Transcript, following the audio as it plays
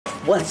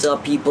What's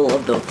up, people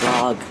of the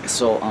vlog?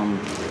 So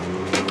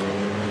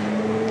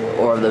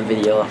or the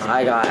video,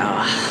 I got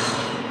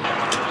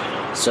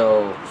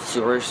so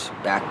sewers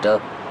backed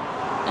up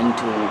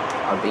into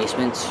our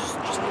basements,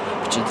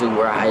 which is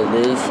where I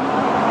live,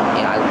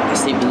 and I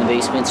sleep in the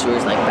basement.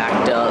 Sewers like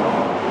backed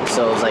up,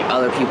 so it's like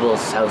other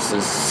people's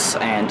houses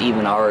and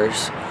even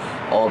ours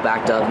all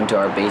backed up into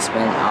our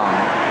basement.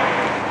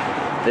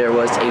 There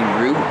was a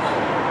root,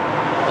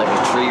 like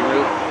a tree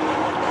root,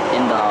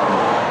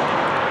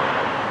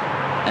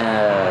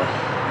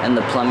 in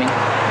the plumbing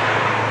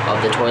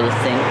of the toilet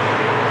thing.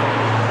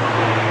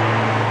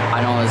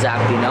 I don't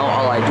exactly know.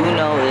 All I do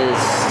know is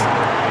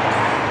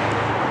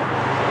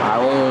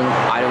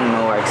I don't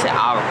know where exactly.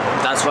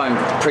 That's why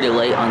I'm pretty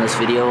late on this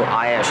video.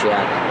 I actually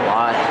had a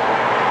lot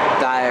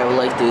that I would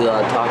like to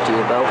talk to you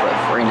about, but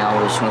right now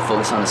we're just gonna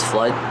focus on this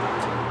flood.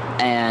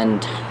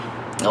 And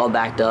all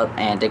backed up,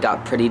 and it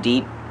got pretty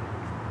deep.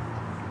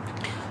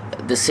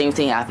 The same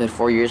thing happened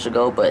 4 years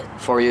ago, but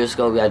 4 years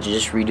ago we had to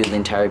just redo the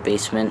entire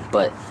basement,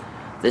 but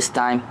this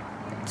time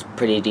it's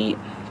pretty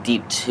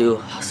deep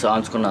too. So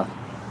I'm just gonna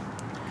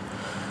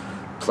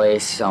play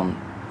some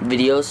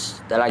videos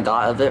that I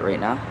got of it right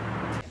now.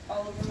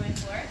 All over my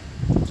floor.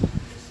 It's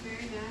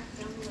very bad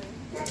down the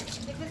way.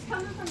 If it's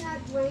coming from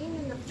that drain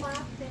in the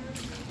flap there.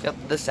 Yep,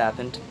 this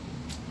happened.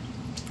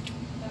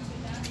 That's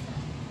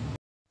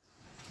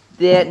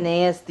That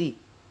nasty.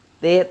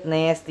 That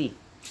nasty.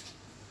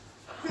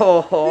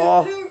 Ho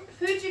ho.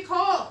 Who'd you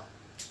call?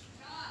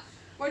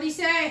 What'd he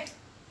say?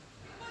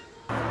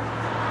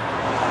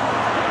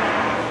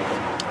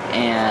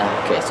 And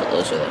okay, so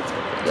those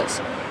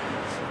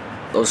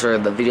are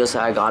the videos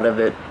that I got of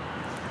it,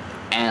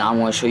 and I'm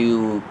going to show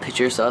you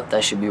pictures up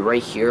that should be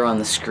right here on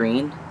the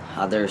screen.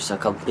 There's a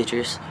couple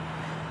pictures,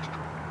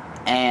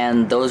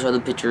 and those are the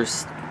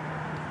pictures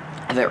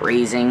of it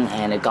raising,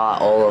 and it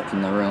got all up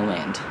in the room.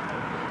 And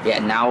yeah,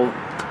 now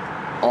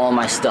all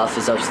my stuff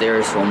is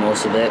upstairs. Well,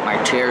 most of it.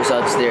 My chair's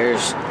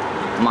upstairs,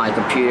 my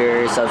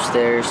computer is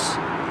upstairs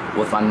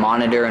with my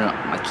monitor and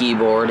my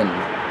keyboard and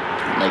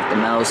like the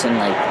mouse and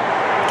like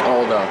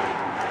all the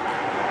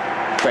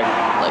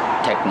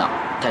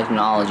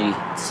technology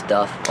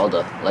stuff, all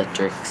the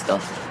electric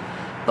stuff.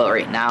 But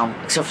right now,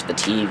 except for the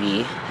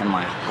TV and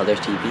my other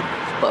TV,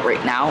 but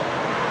right now,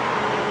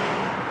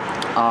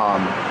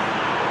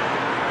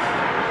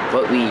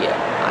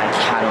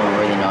 I don't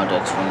really know how to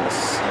explain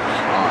this.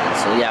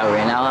 So yeah,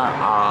 right now,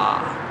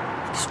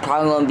 there's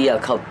probably gonna be a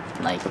couple,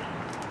 like,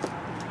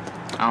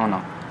 I don't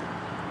know,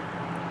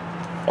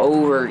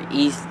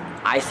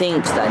 I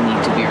think that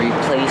need to be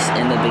replaced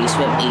in the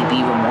basement, maybe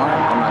even more.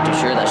 I'm not too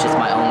sure. That's just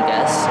my own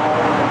guess.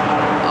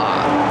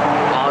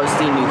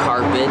 Obviously, new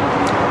carpet.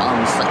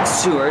 It's like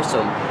sewer,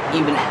 so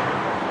even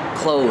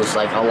clothes,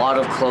 like a lot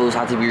of clothes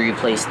have to be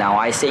replaced now.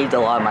 I saved a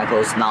lot of my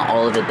clothes, not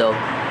all of it though,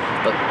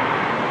 but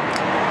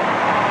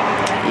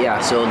yeah.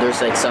 So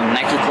there's like some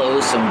Nike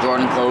clothes, some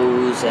Jordan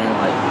clothes, and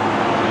like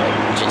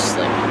just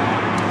like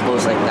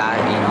clothes like that,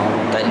 you know,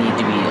 that need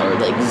to be, or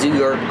like Zoo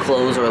York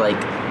clothes, or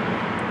like.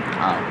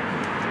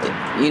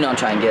 You know, I'm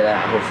trying to get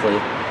at, hopefully.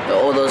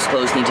 All those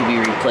clothes need to be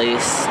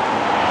replaced.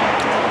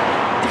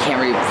 You can't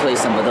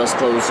replace them, but those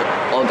clothes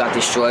all got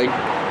destroyed.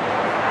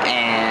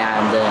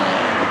 And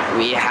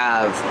we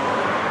have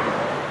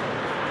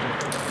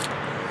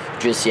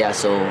just, yeah,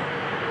 so,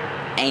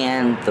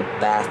 and the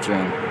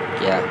bathroom,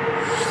 yeah.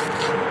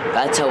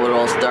 That's how it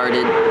all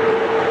started.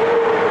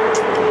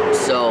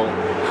 So,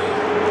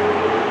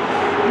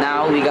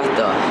 now we got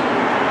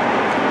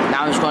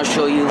now I'm just going to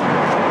show you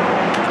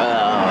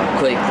a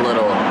quick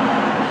little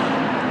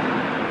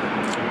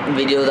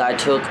video that I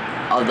took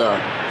of the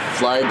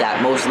flood,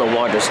 that most of the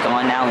water's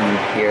gone now, and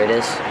here it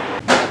is.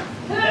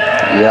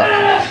 Yep.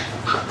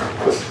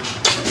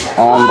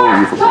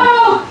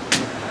 Unbelievable.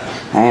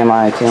 And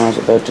my camera's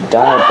about to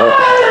die,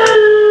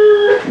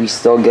 but we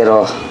still get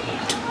a...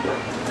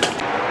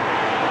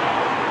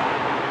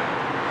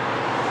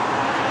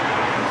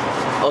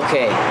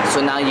 Okay,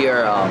 so now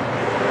you're all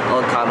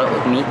caught up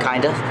with me,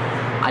 kind of.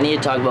 I need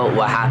to talk about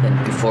what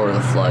happened before the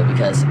flood,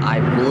 because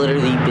I've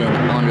literally been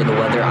under the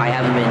weather. I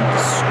haven't been to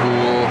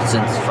school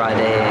since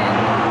Friday,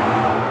 and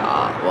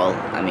well,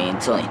 I mean,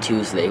 it's only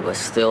Tuesday, but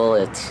still,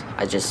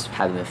 I just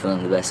haven't been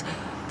feeling the best.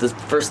 The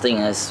first thing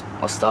is,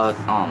 the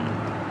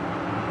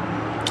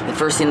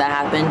first thing that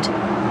happened,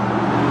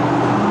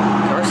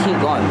 cars keep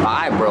going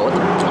by, bro.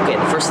 Okay,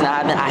 the first thing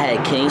that happened, I had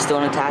a kidney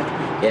stone attack.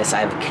 Yes,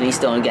 I have a kidney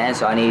stone again,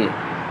 so I need to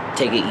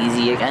take it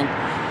easy again.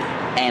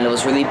 And it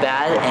was really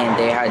bad, and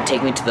they had to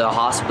take me to the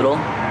hospital.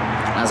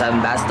 I was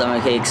having bad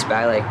stomach aches,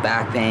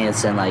 back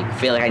pains, and like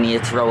feel like I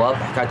needed to throw up.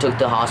 I got took to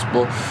the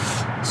hospital,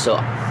 so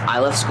I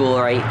left school,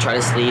 right, tried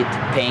to sleep,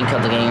 pain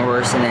kept getting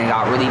worse, and then it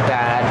got really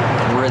bad,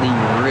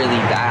 really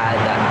bad,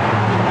 that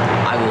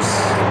I was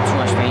too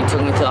much pain.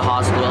 Took me to the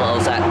hospital.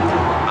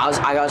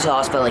 I got to the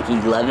hospital at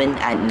like 11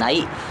 at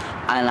night,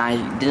 and I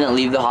didn't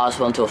leave the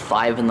hospital until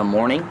 5 in the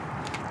morning.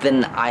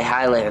 Then I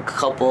had like a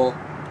couple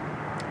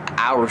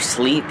hours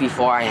sleep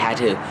before I had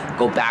to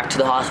go back to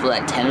the hospital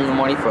at 10 in the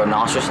morning for an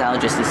ultrasound,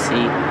 just to see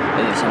if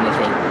there's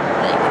anything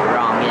like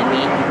wrong in me.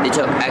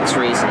 took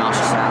X-rays and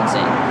ultrasounds,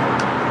 and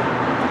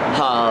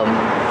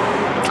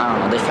I don't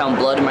know. They found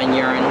blood in my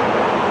urine.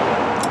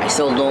 I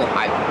still don't.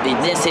 They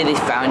didn't say they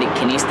found a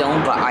kidney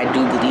stone, but I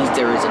do believe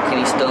there is a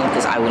kidney stone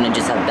because I wouldn't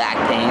just have back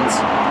pains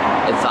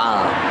if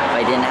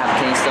I didn't have a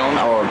kidney stone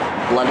or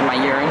blood in my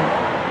urine.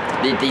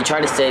 They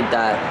try to say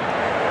that.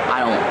 I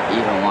don't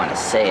even want to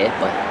say it,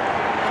 but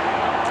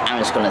I'm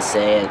just gonna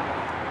say it.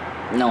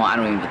 No, I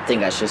don't even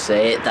think I should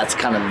say it. That's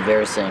kind of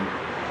embarrassing.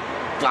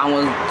 But I'm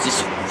gonna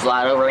just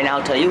flat out right now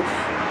tell you.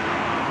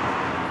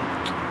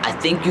 I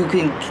think you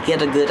can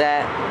get a good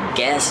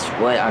guess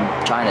what I'm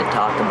trying to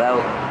talk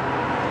about.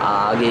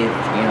 I'll give,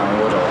 you know, a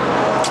little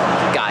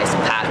guy's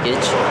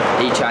package.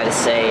 They try to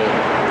say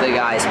my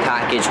guy's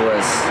package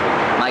was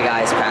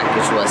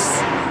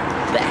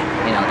the,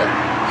 you know, the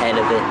head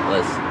of it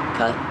was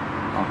cut.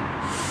 Oh.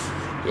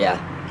 Yeah,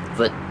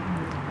 but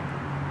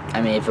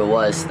I mean, if it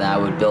was, then I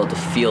would be able to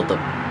feel the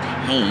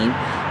pain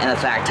and the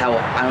fact how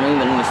I don't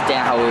even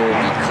understand how it would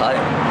be cut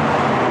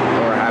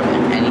or have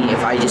any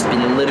if I just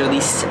been literally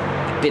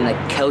been a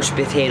couch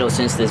potato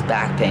since this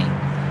back pain.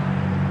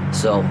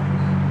 So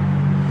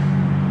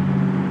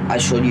I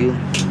showed you.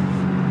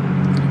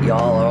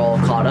 Y'all are all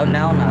caught up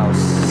now. Now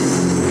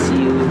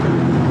see you.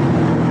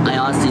 I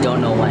honestly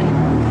don't know when.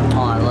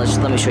 Hold on,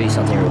 let me show you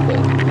something real quick.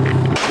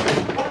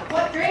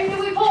 What drain did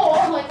we pull?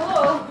 Like,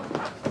 hello.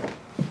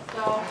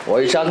 So, What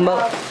are you talking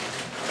about?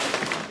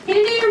 he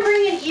didn't even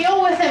bring an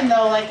eel with him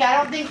though. Like, I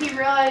don't think he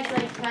realized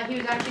like that he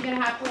was actually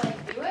gonna have to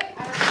like do it.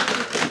 I don't think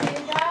he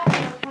appreciated that.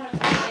 It was kind of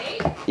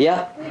late.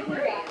 Yeah.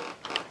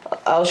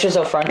 I was just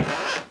out front.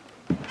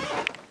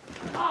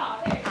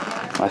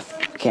 My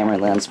camera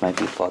lens might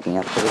be fogging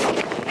up.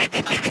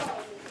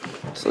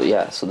 So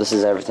yeah, so this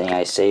is everything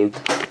I saved.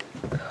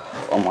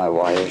 All my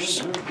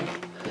wires,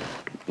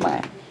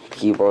 my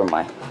keyboard,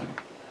 my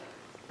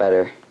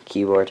better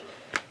keyboard,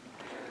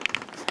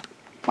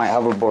 my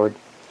hoverboard.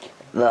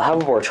 The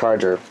hoverboard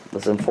charger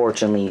was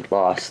unfortunately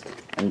lost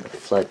in the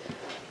flood.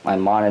 My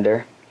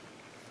monitor,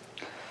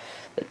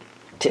 the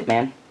tip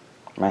man,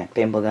 my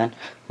paintball gun,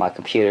 my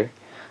computer,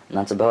 and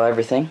that's about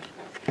everything.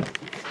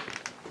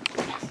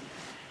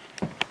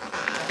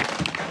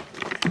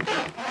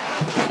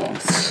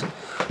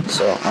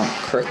 So,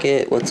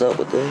 Cricket, what's up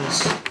with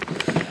this?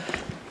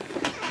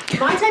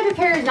 My type of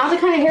hair is not the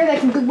kind of hair that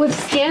can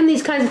withstand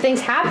these kinds of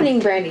things happening,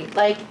 Brandy.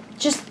 Like,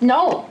 just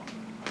no.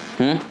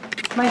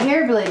 My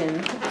hair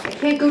bleeding. I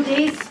can't go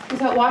days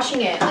without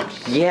washing it. Like,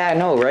 Yeah, I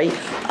know, right?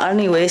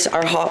 Anyways,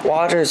 our hot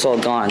water is all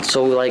gone.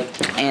 So, like,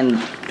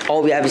 and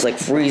all we have is, like,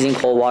 freezing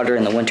cold water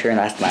in the winter, and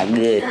that's not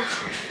good.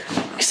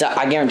 Because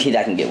I guarantee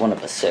that can get one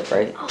of us sick,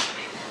 right?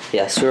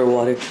 Yeah, sewer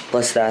water,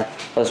 plus that,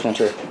 plus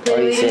winter.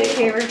 Already sick.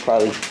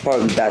 Probably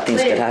bad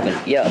things could happen.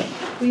 Yeah.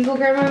 will you go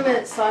grab my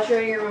massage out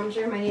of your mom's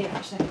room? I need it for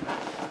a second.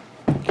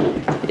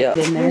 Yeah.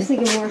 I was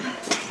thinking more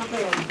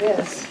something like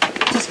this.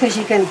 Just because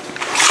you can...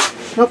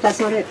 Nope, that's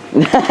not it.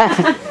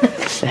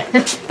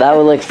 That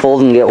would, like,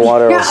 fold and get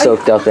water all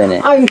soaked up in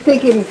it. I'm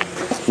thinking...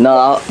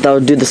 No, that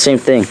would do the same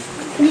thing.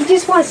 You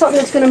just want something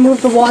that's going to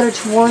move the water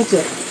towards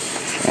it.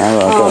 Yeah,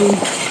 well,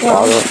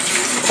 water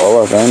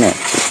all up in it.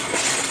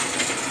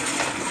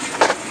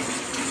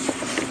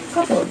 A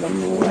couple of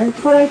them were.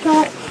 But I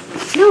thought...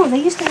 No, they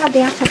used to have the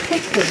actual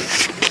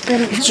pictures.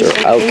 So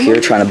out here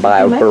trying to buy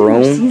a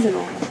broom.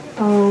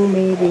 Oh,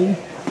 maybe.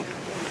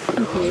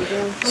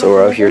 So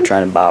we're out here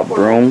trying to buy a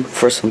broom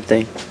for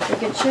something.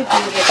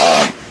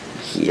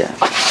 Yeah.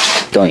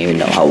 Don't even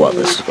know how well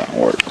this is gonna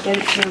work. Do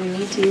we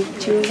need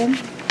two of them?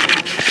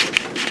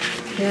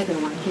 You're not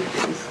gonna want to keep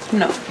these.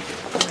 No.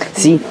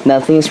 See,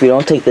 nothing is we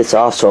don't take this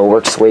off, so it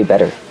works way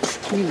better.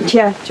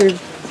 Yeah, true.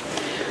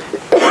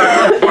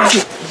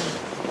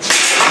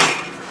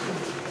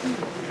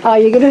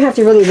 You're gonna have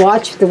to really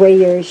watch the way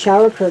your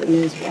shower curtain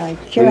is.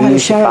 Kira had a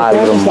shower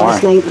curtain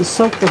last night and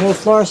soaked the whole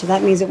floor, so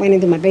that means it went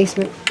into my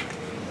basement.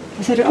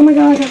 I said, oh my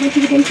god, I went to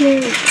the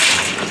basement.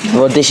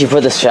 Well, did she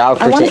put the shower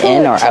curtain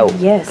in or out?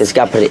 Yes. Because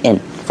got to put it in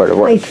for the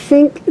work. I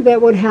think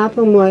that what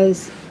happened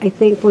was, I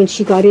think when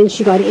she got in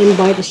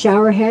by the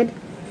shower head,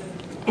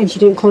 and she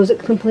didn't close it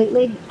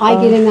completely. I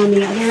get in on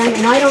the other end,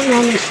 and I don't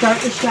normally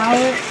start the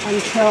shower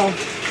until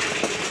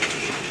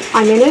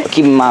I'm in it.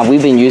 Keep in mind,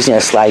 we've been using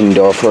a sliding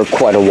door for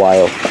quite a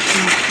while.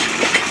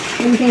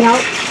 Anything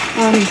else?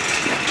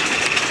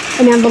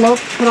 An envelope,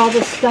 put all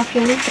this stuff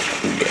in it,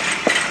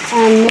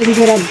 and maybe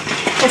get a...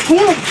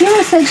 Well,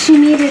 Kayla said she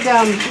needed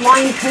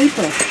lined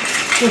paper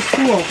for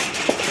school.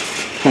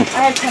 I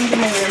had tons in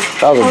my room.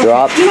 That was a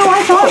drop. You know,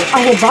 I thought I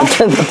had bought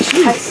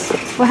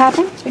it. What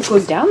happened? It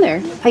goes down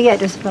there. Oh yeah,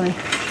 just really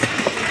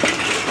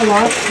a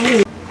lot.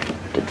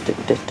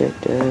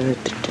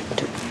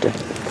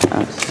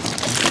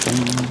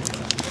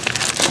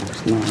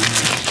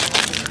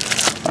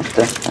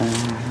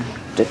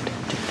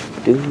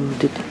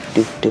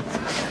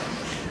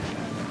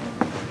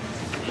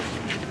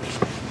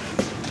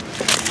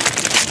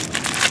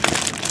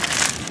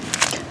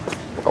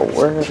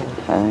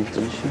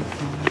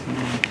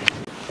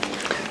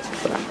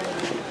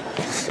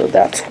 So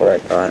that's what I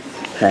got.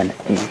 Pen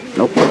and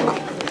notebook.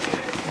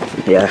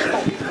 Yeah.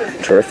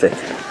 terrific.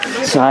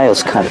 This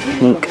aisle's kind of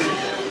pink.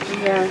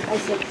 Yeah, I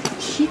said,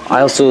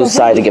 I also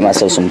decided to get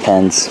myself some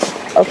pens.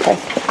 Okay.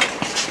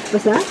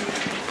 what's that?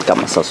 Got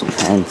myself some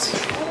pens.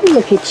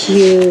 Look at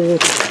you.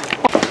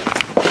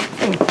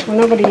 Oh, well,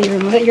 nobody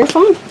even, was it your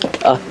phone?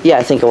 Yeah,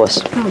 I think it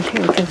was. Oh,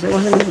 okay, because it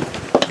wasn't me.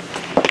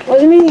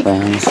 Wasn't me?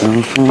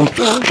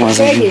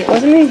 Wasn't me. It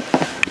wasn't me.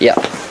 Yeah.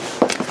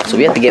 So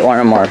we have to get one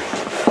of them.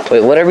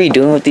 Wait, what are we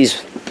doing with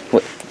these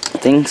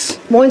things?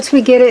 Once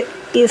we get it,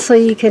 so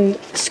you can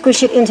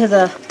squish it into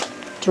the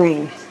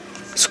drain.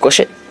 Squish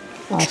it?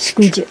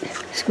 Squeege it.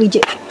 Squeege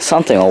it.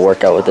 Something will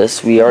work out with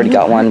this. We already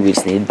got one. We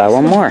just need to buy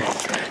one more.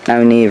 Now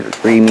we need to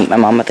re-meet my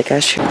mom at the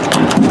cashier.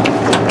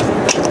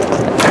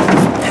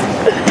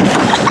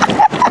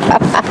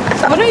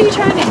 What are you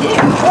trying to do?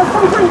 Well,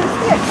 sometimes it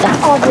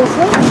sticks,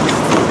 obviously.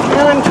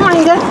 And I'm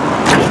trying to...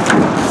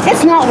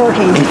 It's not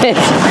working.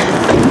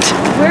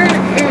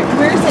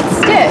 Where's it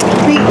stick?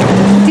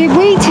 Did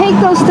we take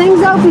those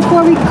things out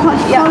before we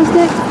closed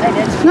it? I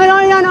did.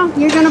 No.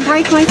 You're going to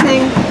break my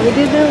thing. You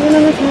did that one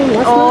other thing.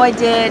 I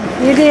did.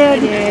 You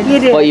did. You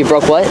did. Well, you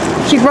broke what?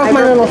 She broke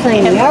my little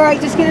thing. All right,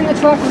 just get in the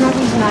truck. We're not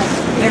using that.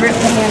 I ripped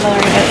the handle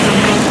and got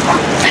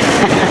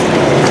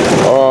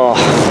Oh.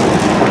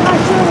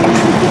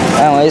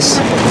 Anyways, I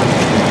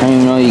don't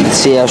even know you can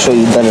see. I'll show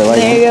you better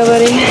lighting. There you go,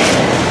 buddy.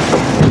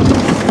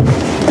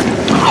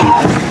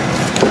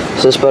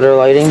 Is this better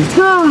lighting?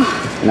 No,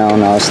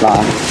 it's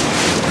not.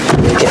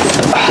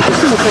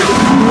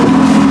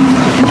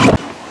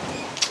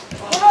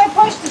 Where do I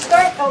push to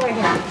start? Oh, right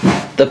here.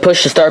 The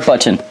push to start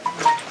button.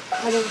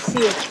 I didn't see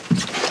it.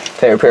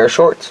 Favorite pair of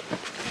shorts.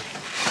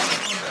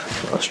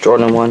 Those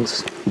Jordan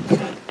ones.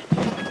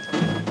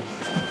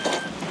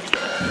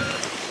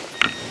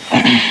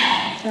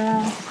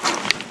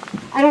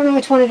 I don't know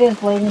which one it is,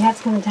 Blaine. You have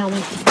to come and tell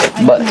me.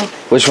 But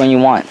which one you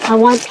want? I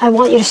want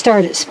you to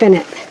start it. Spin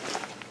it.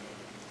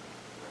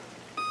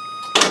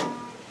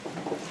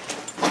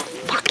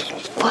 Fucking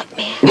foot,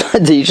 man.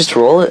 Did you just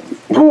roll it?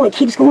 No, it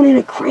keeps going in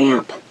a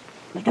cramp.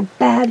 Like a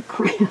bad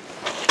cramp.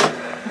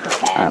 Like a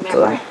bad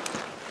memory.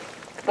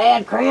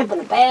 Bad cramp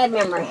and a bad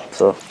memory.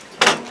 So.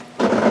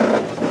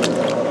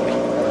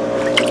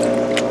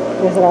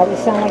 Does it always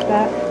sound like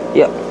that?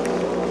 Yep.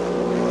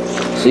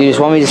 So you just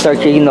want me to start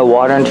kicking the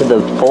water into the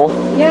bowl?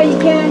 Yeah, you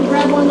can.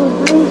 Grab one of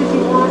those brooms if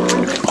you want.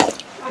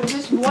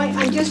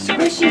 I'm just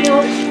squishing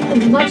out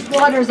as much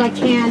water as I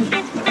can.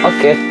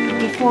 Okay.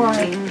 Before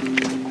I...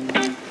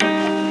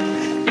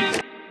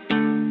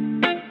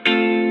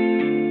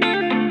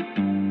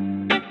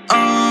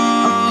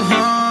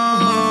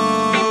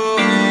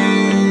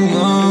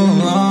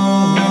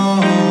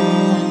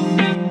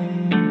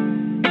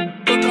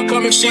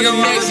 She gon'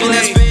 walk up in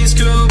that space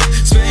coupe.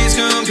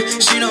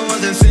 She know what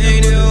the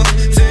they do.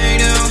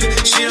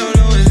 She don't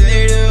know what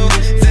they do.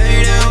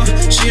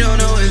 She don't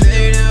know what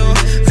they do.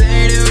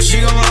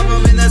 She gon' walk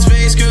up in that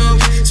space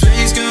coupe.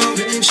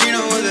 She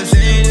know what the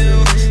they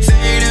do.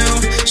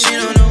 She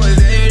don't know what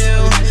they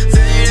do.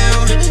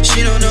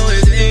 She don't know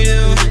what they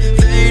do.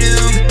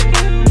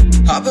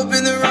 Hop up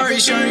in the Rari,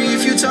 shawty,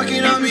 if you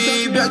talking on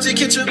me. About to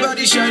catch your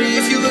body, shawty,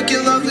 if you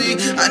looking lovely.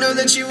 I know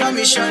that you want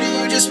me, shawty,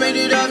 you just made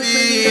it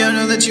obvious. I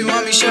know that you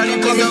want me,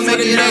 shawty, please don't make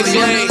it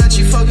ugly. I know that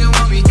you fucking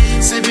want me,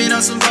 sipping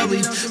on some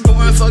bubbly.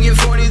 Pouring fucking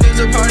 40, there's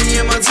a party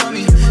in my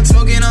tummy.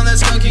 Smoking on that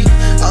skunky,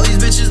 all these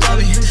bitches love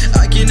me.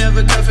 I can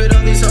never cuff it,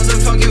 all these hoes are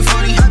fucking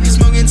funny. I be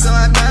smoking till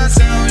I pass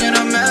out, and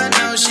I'm mad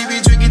now. She be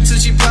drinking till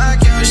she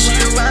black out, she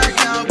a whack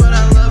out. But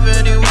I love her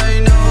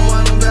anyway, no,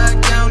 I don't back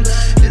down.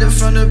 Hit it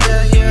from the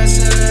back, yeah, I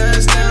set her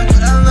ass down.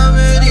 But I love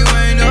her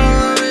anyway, no,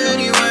 love her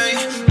anyway.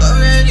 Love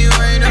her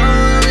anyway, no,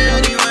 love her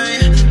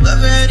anyway. Love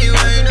her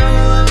anyway, no,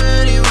 love her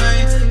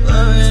anyway.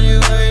 Love her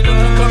anyway, no.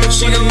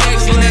 She gon'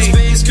 walk in that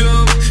space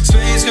coupe.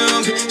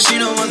 She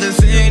know what the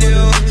they do.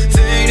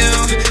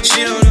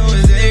 She don't know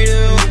what they do.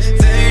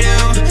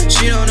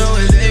 She don't know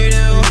what they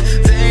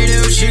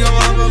do. She gon'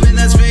 walk up in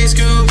that space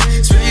coupe.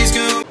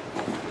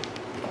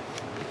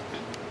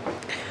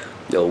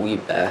 Yo, we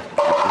back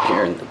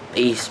here in the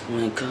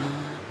basement, God.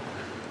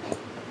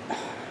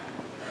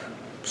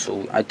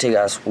 So I take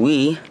as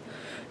we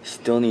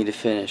still need to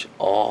finish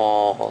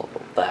all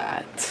of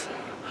that.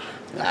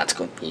 That's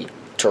gonna be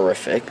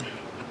terrific.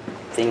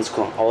 Things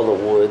going, all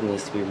the wood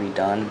needs to be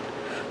redone.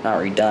 Not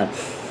redone.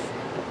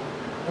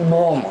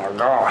 Oh my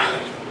God.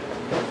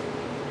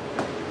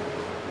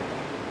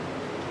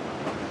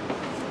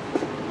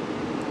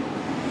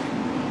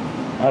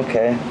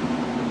 Okay.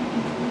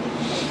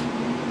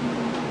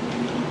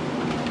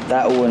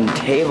 That wooden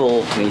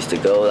table needs to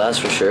go, that's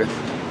for sure.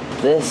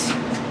 This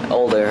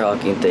old air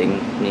hockey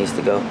thing needs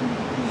to go.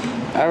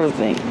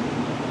 Everything.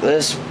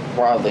 This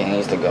probably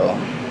needs to go.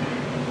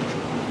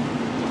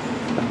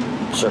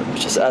 Sure,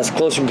 just as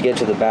closer we get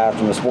to the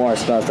bathroom, it's more it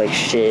smells like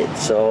shit,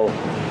 so.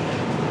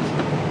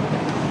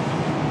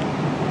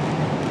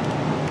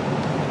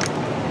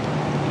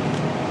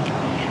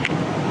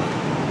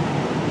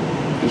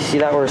 You see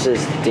that where it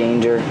says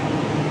danger?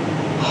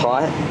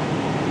 Hot?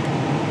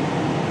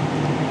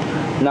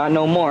 Not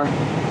no more.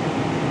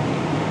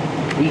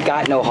 We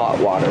got no hot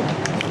water.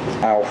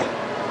 Ow.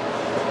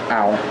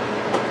 Ow.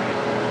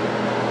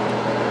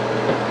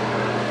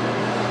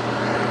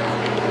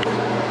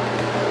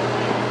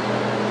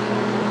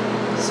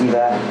 See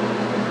that?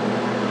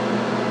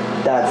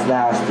 That's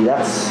nasty.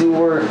 That's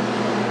sewer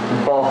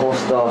butthole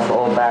stuff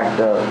all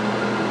backed up.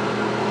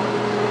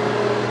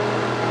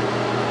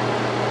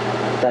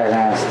 That's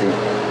nasty.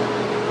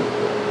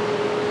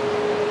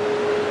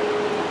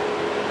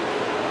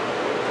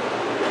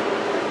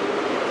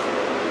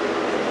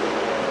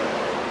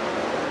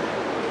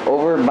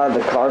 Over by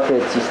the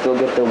carpets, you still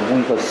get the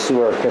weep of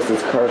sewer because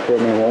it's carpet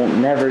and it won't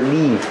never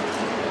leave.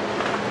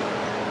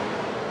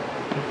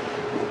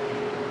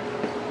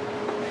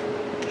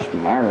 It's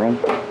my room.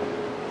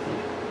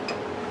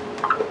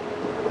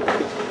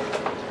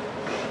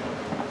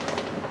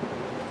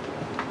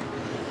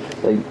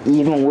 Like,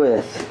 even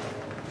with,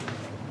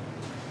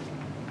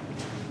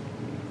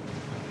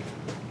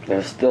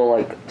 there's still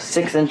like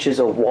 6 inches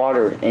of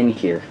water in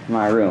here, in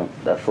my room,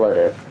 that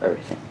flooded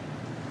everything.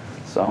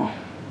 So,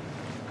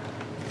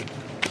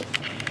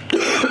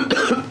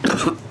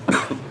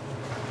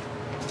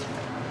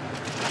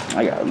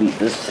 I gotta leave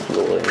this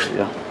little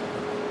area.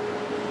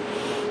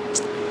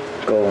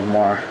 Go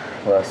more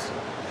or less.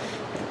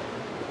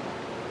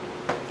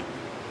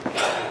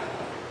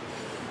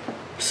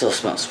 Still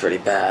smells pretty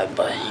bad,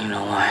 but you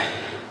know why.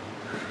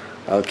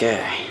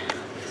 Okay.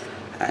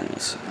 I'm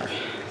sorry.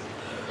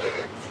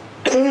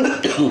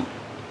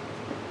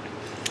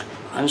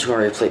 I'm just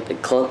gonna replay the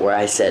clip where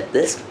I said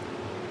this.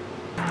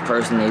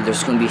 Personally,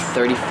 there's gonna be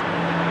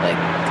like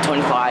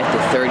 $25,000 to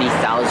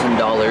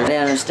 $30,000. I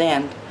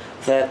understand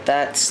that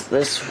that's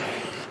this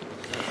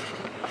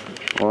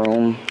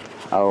room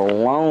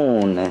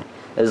alone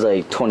is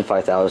like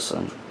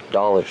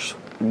 $25,000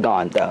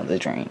 gone down the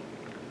drain.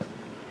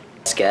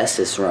 Guess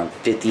it's around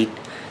 $50,000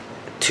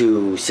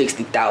 to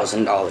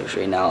 $60,000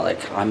 right now.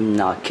 Like, I'm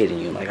not kidding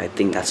you. Like, I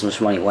think that's how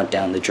much money went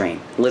down the drain.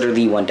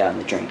 Literally went down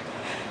the drain.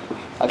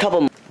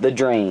 The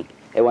drain.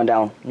 It went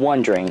down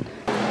 1 drain.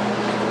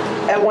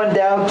 It went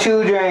down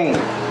 2 drains.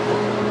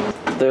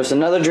 There's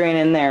another drain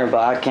in there, but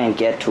I can't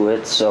get to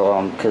it,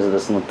 so because of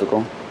this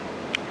elliptical.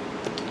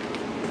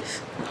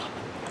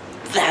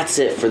 That's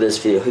it for this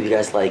video. Hope you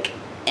guys like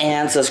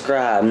and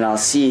subscribe, and I'll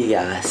see you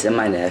guys in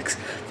my next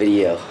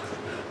video.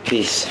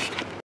 Peace.